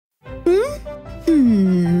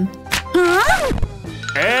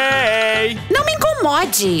Ei! Não me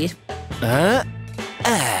incomode! Hã?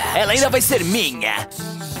 Ela ainda vai ser minha!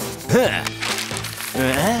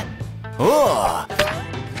 Oh!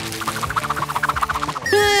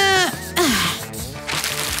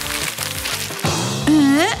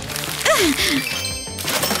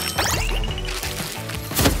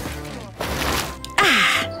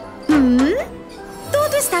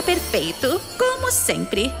 Tudo está perfeito, como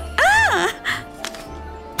sempre.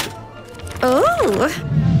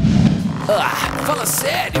 Fala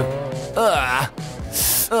sério!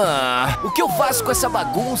 O que eu faço com essa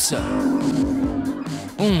bagunça?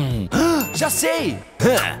 Já sei!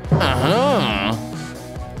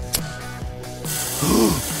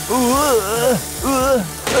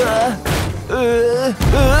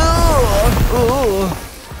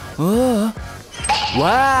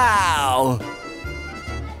 Uau!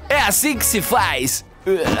 É assim que se faz!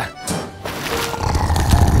 Ei!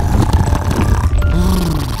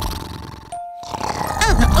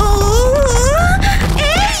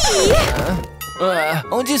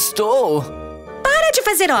 Onde estou? Para de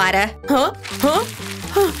fazer hora!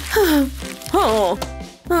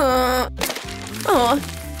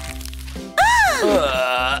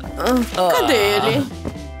 Cadê ele?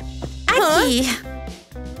 Aqui!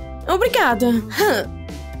 Obrigada.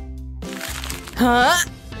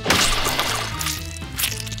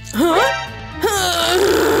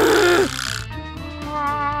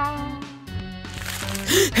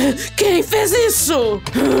 Quem fez isso?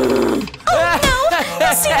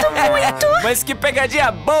 Eu sinto muito! Mas que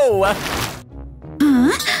pegadinha boa!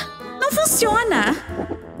 Não funciona!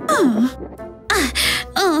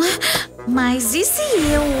 Mas e se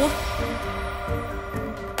eu...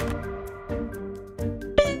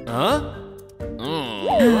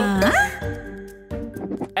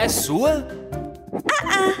 É sua?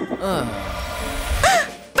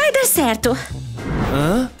 Vai dar certo!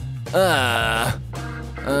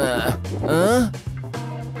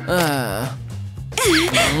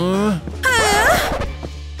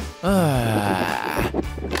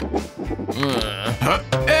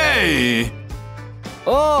 Ei!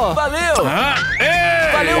 Oh, valeu!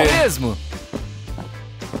 Ei! Valeu mesmo!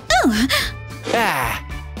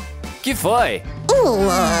 Que foi?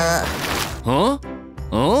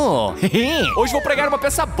 Hoje vou pregar uma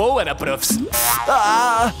peça boa na profs.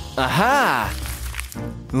 Ahá!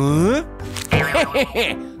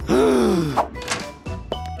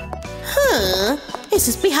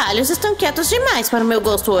 Esses pirralhos estão quietos demais para o meu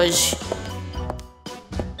gosto hoje.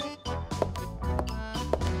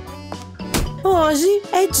 Hoje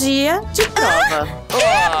é dia de prova.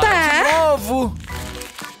 De novo!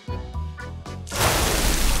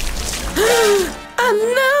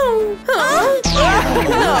 Não!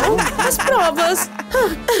 Não! As provas!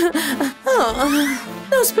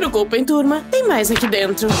 Não se preocupem, turma. Tem mais aqui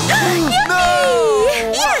dentro.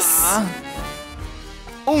 Yes!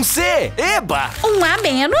 Um C! Eba! Um A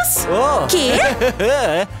menos? Quê?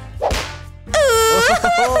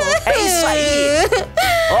 É isso aí!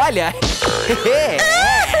 Olha!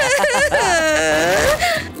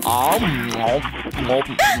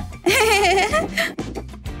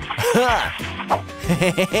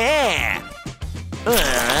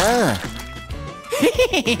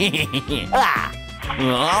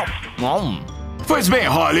 Pois bem,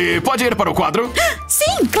 Holly, pode ir para o quadro?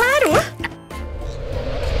 Sim, claro!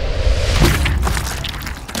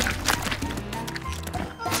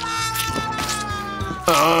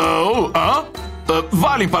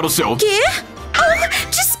 Vá limpar o seu. Quê?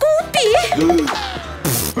 Desculpe!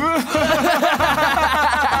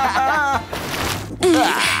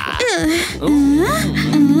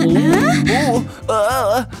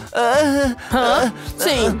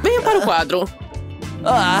 Sim, venha para o quadro.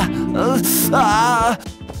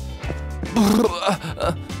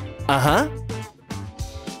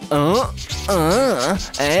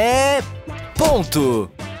 É...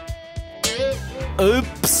 ponto.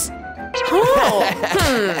 Ups.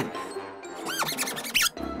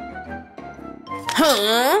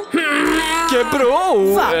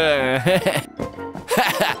 Quebrou!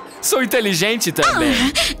 Sou inteligente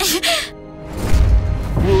também.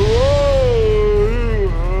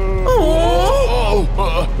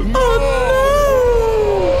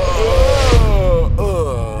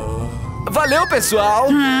 Valeu, pessoal!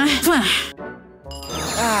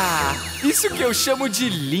 Isso que eu chamo de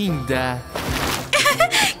linda.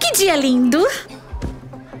 Que dia lindo!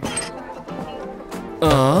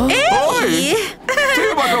 Ei!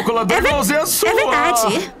 Tem uma calculadora igualzinha a sua! É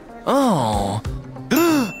verdade!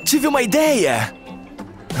 Tive uma ideia!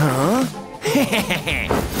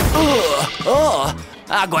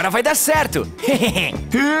 Agora vai dar certo. E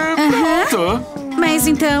pronto. Mas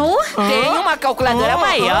então... Tem uma calculadora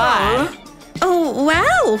maior. Oh,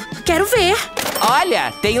 uau! Quero ver.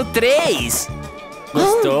 Olha, tenho 3.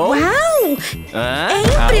 Gostou? Oh, uau! Hã? É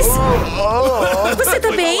impressionante. Você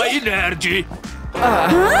também? Aí, nerd.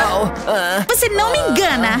 Você não me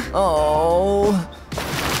engana. Oh.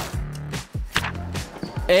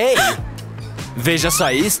 Ei, veja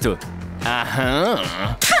só isto. Aham.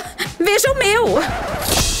 Veja o meu.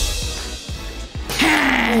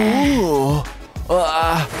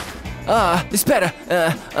 Espera.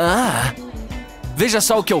 Veja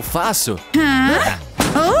só o que eu faço.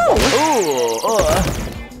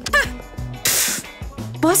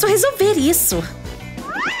 Posso resolver isso.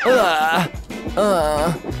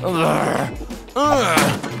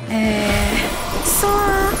 Só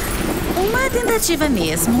uma tentativa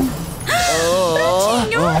mesmo.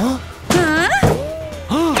 Prontinho. Uau!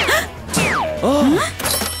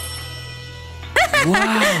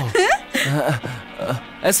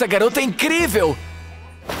 Essa garota é incrível!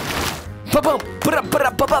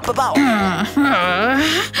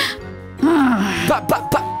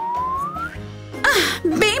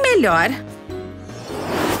 Bem melhor.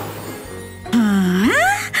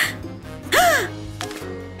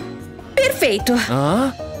 Perfeito.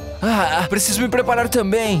 Preciso me preparar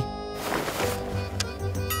também.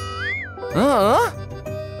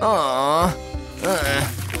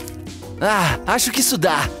 Acho que isso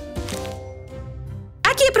dá.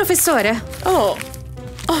 Aqui, professora.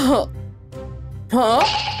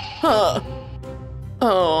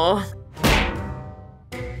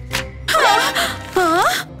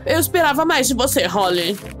 Eu esperava mais de você,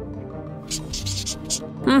 Holly.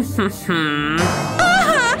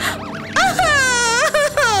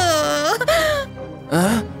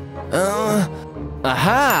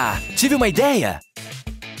 Ahá! Tive uma ideia!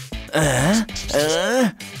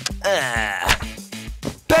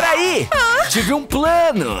 Peraí! Tive um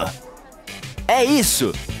plano! É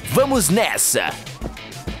isso! Vamos nessa!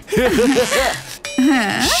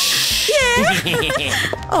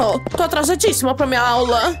 Tô atrasadíssima pra minha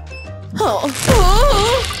aula.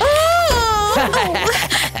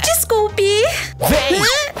 Desculpe. Vem!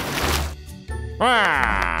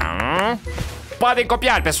 Podem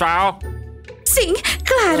copiar, pessoal. Sim,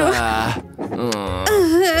 claro.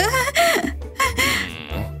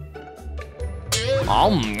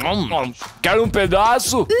 Quer um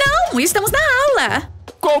pedaço? Não, estamos na aula.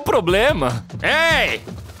 Qual o problema? Ei!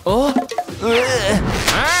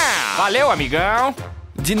 Valeu, amigão.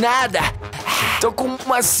 De nada! Tô com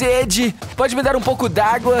uma sede. Pode me dar um pouco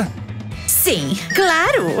d'água? Sim,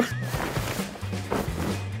 claro.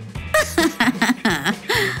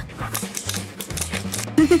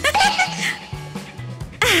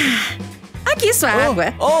 Aqui sua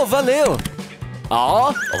água. Oh, valeu!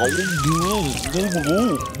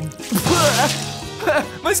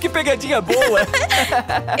 Mas que pegadinha boa!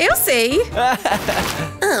 Eu sei.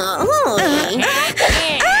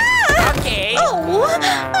 Ok.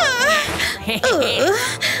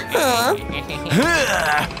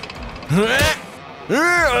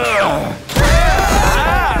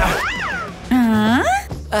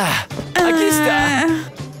 Aqui está!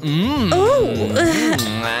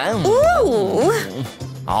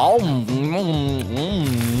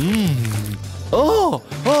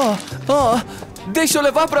 Deixa eu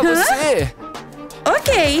levar pra você!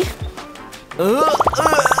 Ok.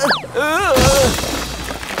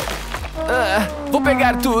 Vou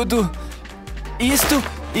pegar tudo! Isto,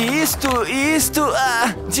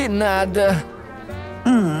 de nada!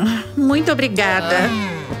 Muito obrigada.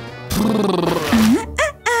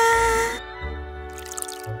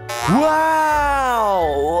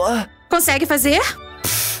 Uau! Consegue fazer?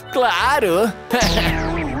 Claro!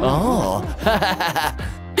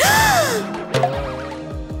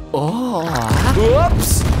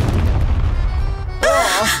 Ups!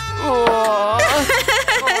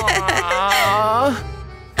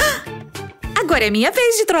 Agora é minha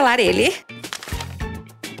vez de trollar ele.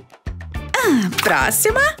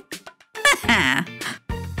 Próxima.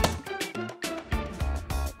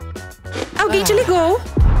 Alguém te ligou.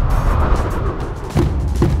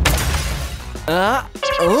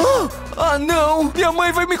 Não! Minha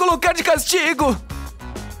mãe vai me colocar de castigo!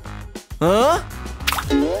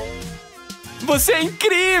 Você é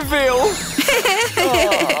incrível!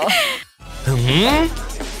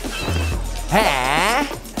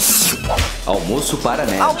 Almoço para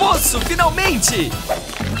nerd. Almoço, finalmente!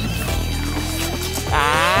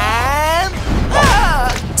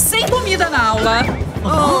 Sem comida na aula.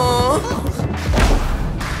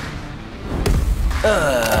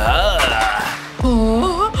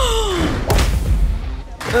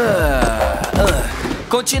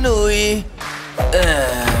 Continue.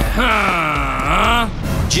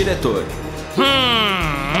 Diretor.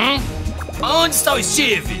 Onde está o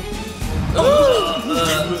Steve?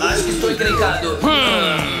 Acho que estou encrencado.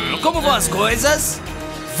 Como vão as coisas?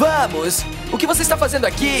 Vamos! O que você está fazendo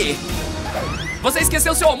aqui? Você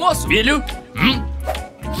esqueceu seu almoço, filho?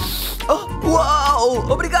 Oh, uau!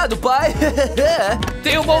 Obrigado, pai!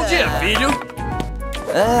 Tenha um bom dia, filho.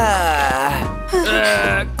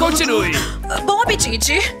 Continue. Bom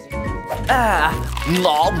apetite.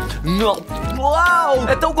 Uau!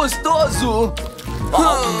 É tão gostoso!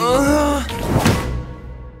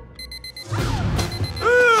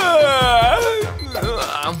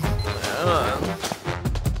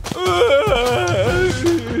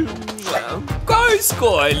 Qual eu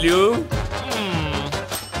escolho?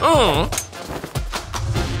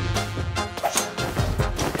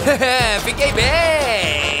 Fiquei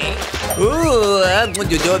bem!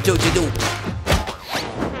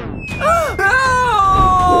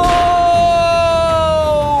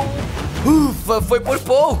 Ufa, foi por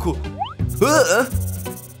pouco!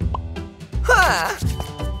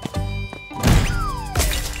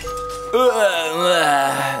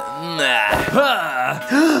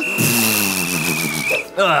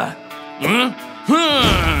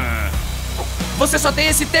 Você só tem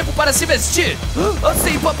esse tempo para se vestir?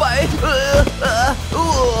 Sim, papai!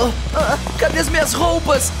 Cadê as minhas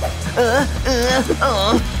roupas?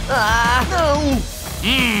 Não!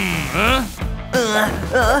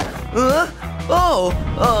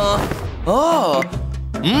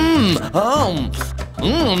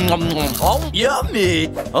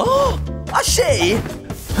 Yummy! Oh, achei!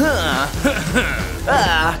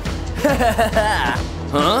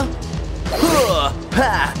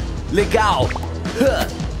 Legal!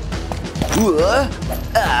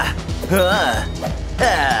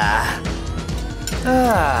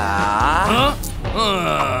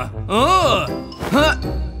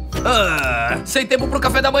 Sem tempo pro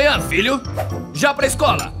café da manhã, filho. Já pra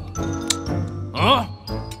escola.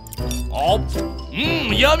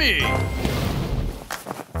 Yummy!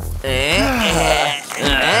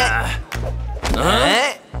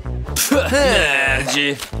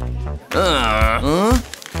 Nerd!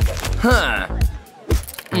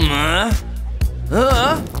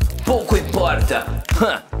 Pouco importa.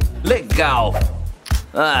 Legal.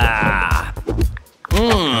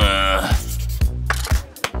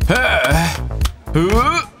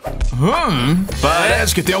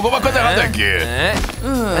 Parece que tem alguma coisa errada aqui.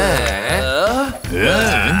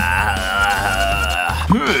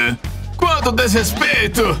 Quanto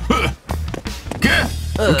desrespeito! Quê?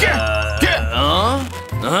 O quê? Quê?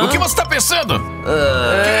 O que você tá pensando?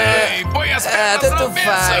 Quem? Põe as pernas na tanto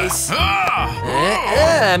mesa! faz.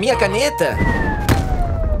 Minha caneta?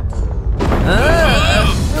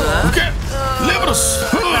 O quê? Livros!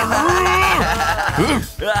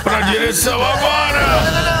 Pra direção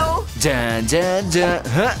agora!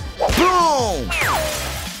 Plum!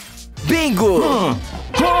 Bingo!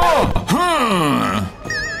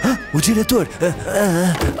 O diretor!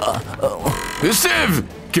 Steve,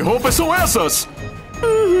 que roupas são essas?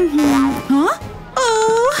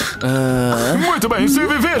 Muito bem,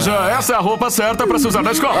 Steve, veja, essa é a roupa certa para se usar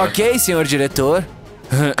na escola. Ok, senhor diretor.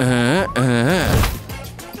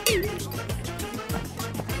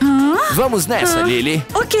 Vamos nessa, Lily.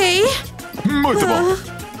 Ok. Muito bom.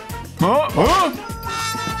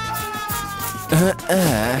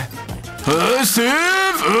 Steve!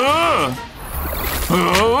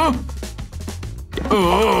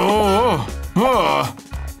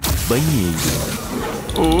 Banheiro.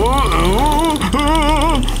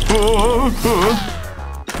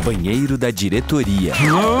 Banheiro da diretoria.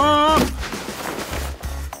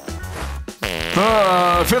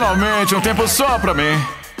 Finalmente um tempo só pra mim.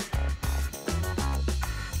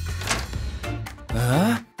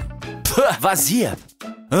 Vazia.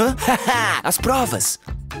 As provas.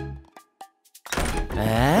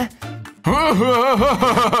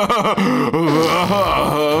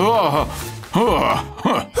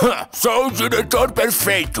 Sou o diretor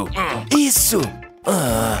perfeito. Isso.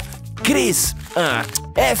 Chris.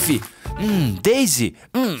 F. Daisy.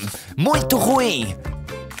 Muito ruim.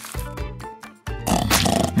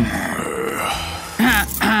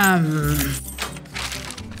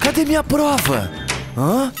 Cadê minha prova?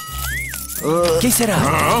 Quem será?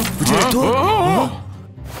 O diretor?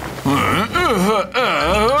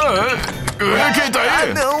 Quem tá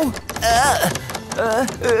aí? Não.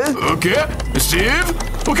 O quê? Steve?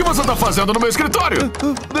 O que você tá fazendo no meu escritório?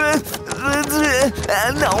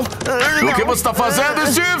 Não. O que você tá fazendo,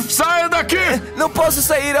 Steve? Saia daqui! Não posso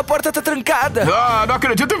sair, a porta tá trancada. Não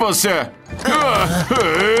acredito em você.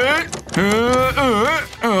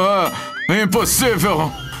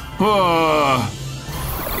 Impossível!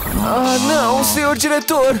 Ah, não, senhor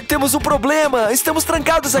diretor! Temos um problema! Estamos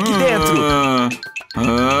trancados aqui dentro!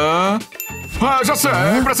 Já sei!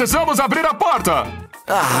 Precisamos abrir a porta!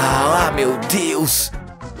 Meu Deus!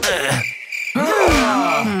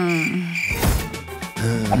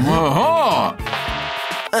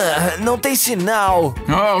 Não tem sinal!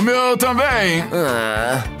 O meu também!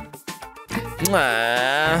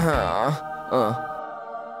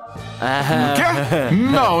 Quê?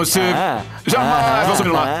 Não, Steve! Jamais vou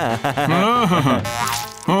subir lá!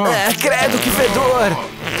 Credo, que fedor!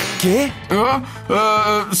 Quê?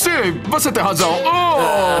 Sim, você tem razão!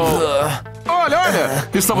 Olha!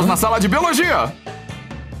 Estamos na sala de biologia!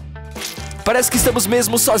 Parece que estamos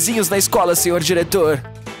mesmo sozinhos na escola, senhor diretor.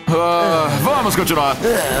 Vamos continuar!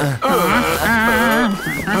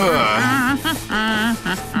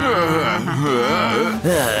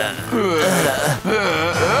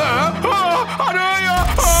 Aranha!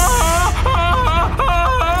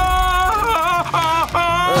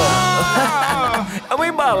 É uma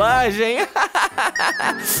embalagem.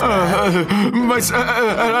 Mas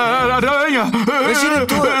aranha! Mas,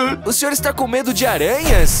 diretor, o senhor está com medo de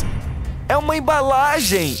aranhas? É uma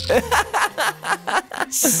embalagem.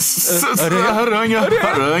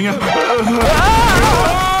 Aranha!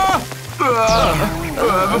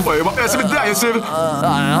 Não foi uma péssima ideia, Steve.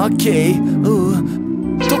 Ok.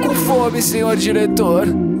 Tô com fome, senhor diretor.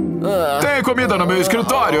 Tem comida no meu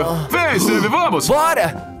escritório. Vem, Steve, vamos.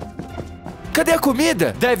 Bora! Cadê a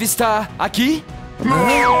comida? Deve estar aqui.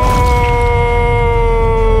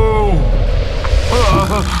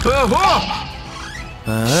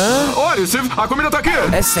 Olha, Steve, a comida tá aqui.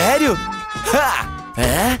 É sério?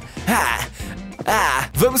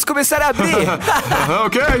 Vamos começar a abrir.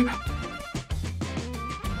 Ok.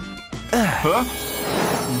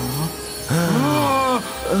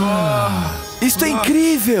 Isto é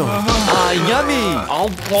incrível. Yummy.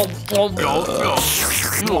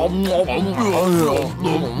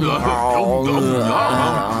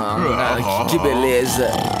 Que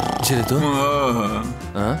beleza. Diretor?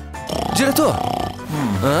 Diretor?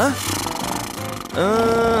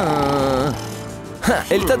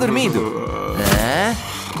 Ele tá dormindo.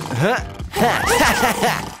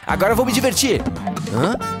 Agora eu vou me divertir.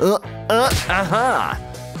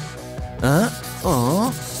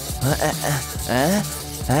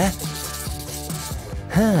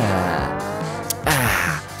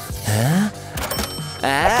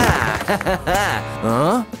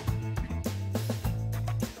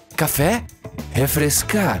 Café?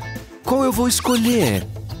 Refrescar. Qual eu vou escolher?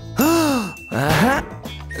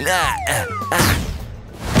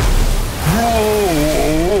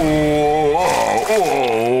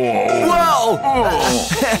 Uau!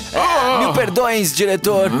 Mil perdões,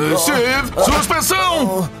 diretor. Steve,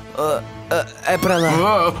 suspensão! É pra lá.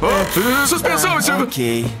 Suspensão, Steve!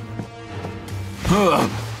 Ok.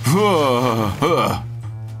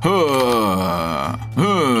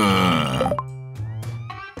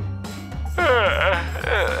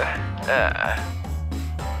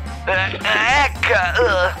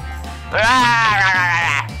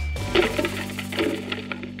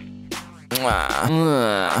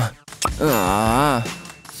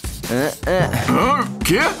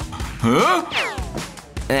 Quê?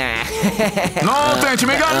 Não tente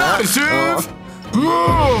me enganar, Steve!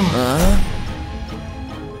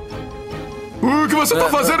 O que você tá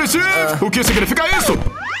fazendo, Steve? O que significa isso?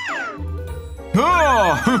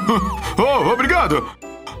 Obrigado!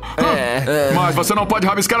 Mas você não pode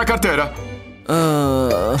rabiscar a carteira.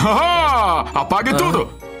 Apague tudo!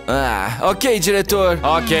 Ok, diretor.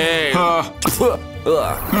 Ok.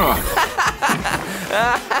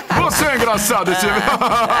 Você é engraçado, Steve!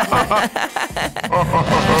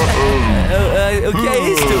 O que é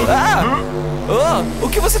isto? O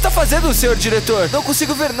que você tá fazendo, senhor diretor? Não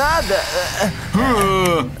consigo ver nada.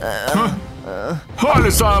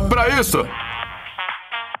 Olha só pra isso!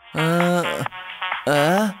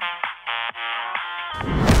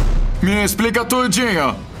 Me explica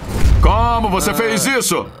tudinho! Como você fez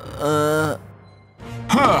isso?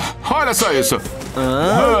 Olha só isso!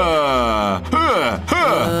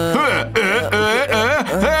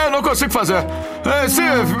 Não consigo fazer!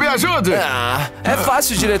 Steve, me ajude! É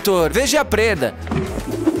fácil, diretor. Veja e aprenda.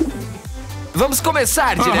 Vamos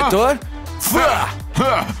começar, diretor.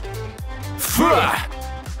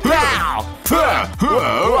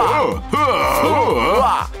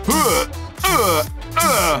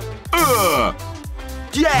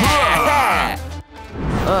 Yeah!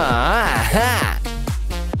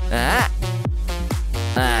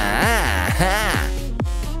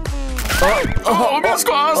 Minhas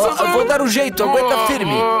costas! Vou dar um jeito, aguenta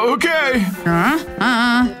firme. Ok.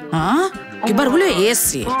 Que barulho é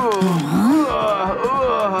esse?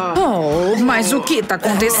 Oh, mas o que tá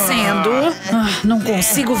acontecendo? Não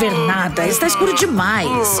consigo ver nada. Está escuro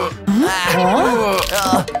demais.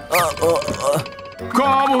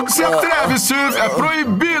 Como? Se atreve, Steve! É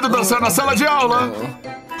proibido dançar na sala de aula!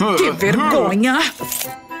 Que vergonha!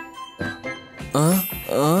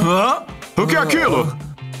 O que é aquilo?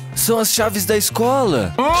 São as chaves da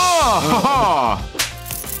escola.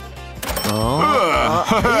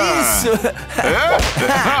 Isso!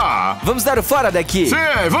 Vamos dar o fora daqui. Sim,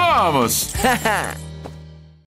 vamos!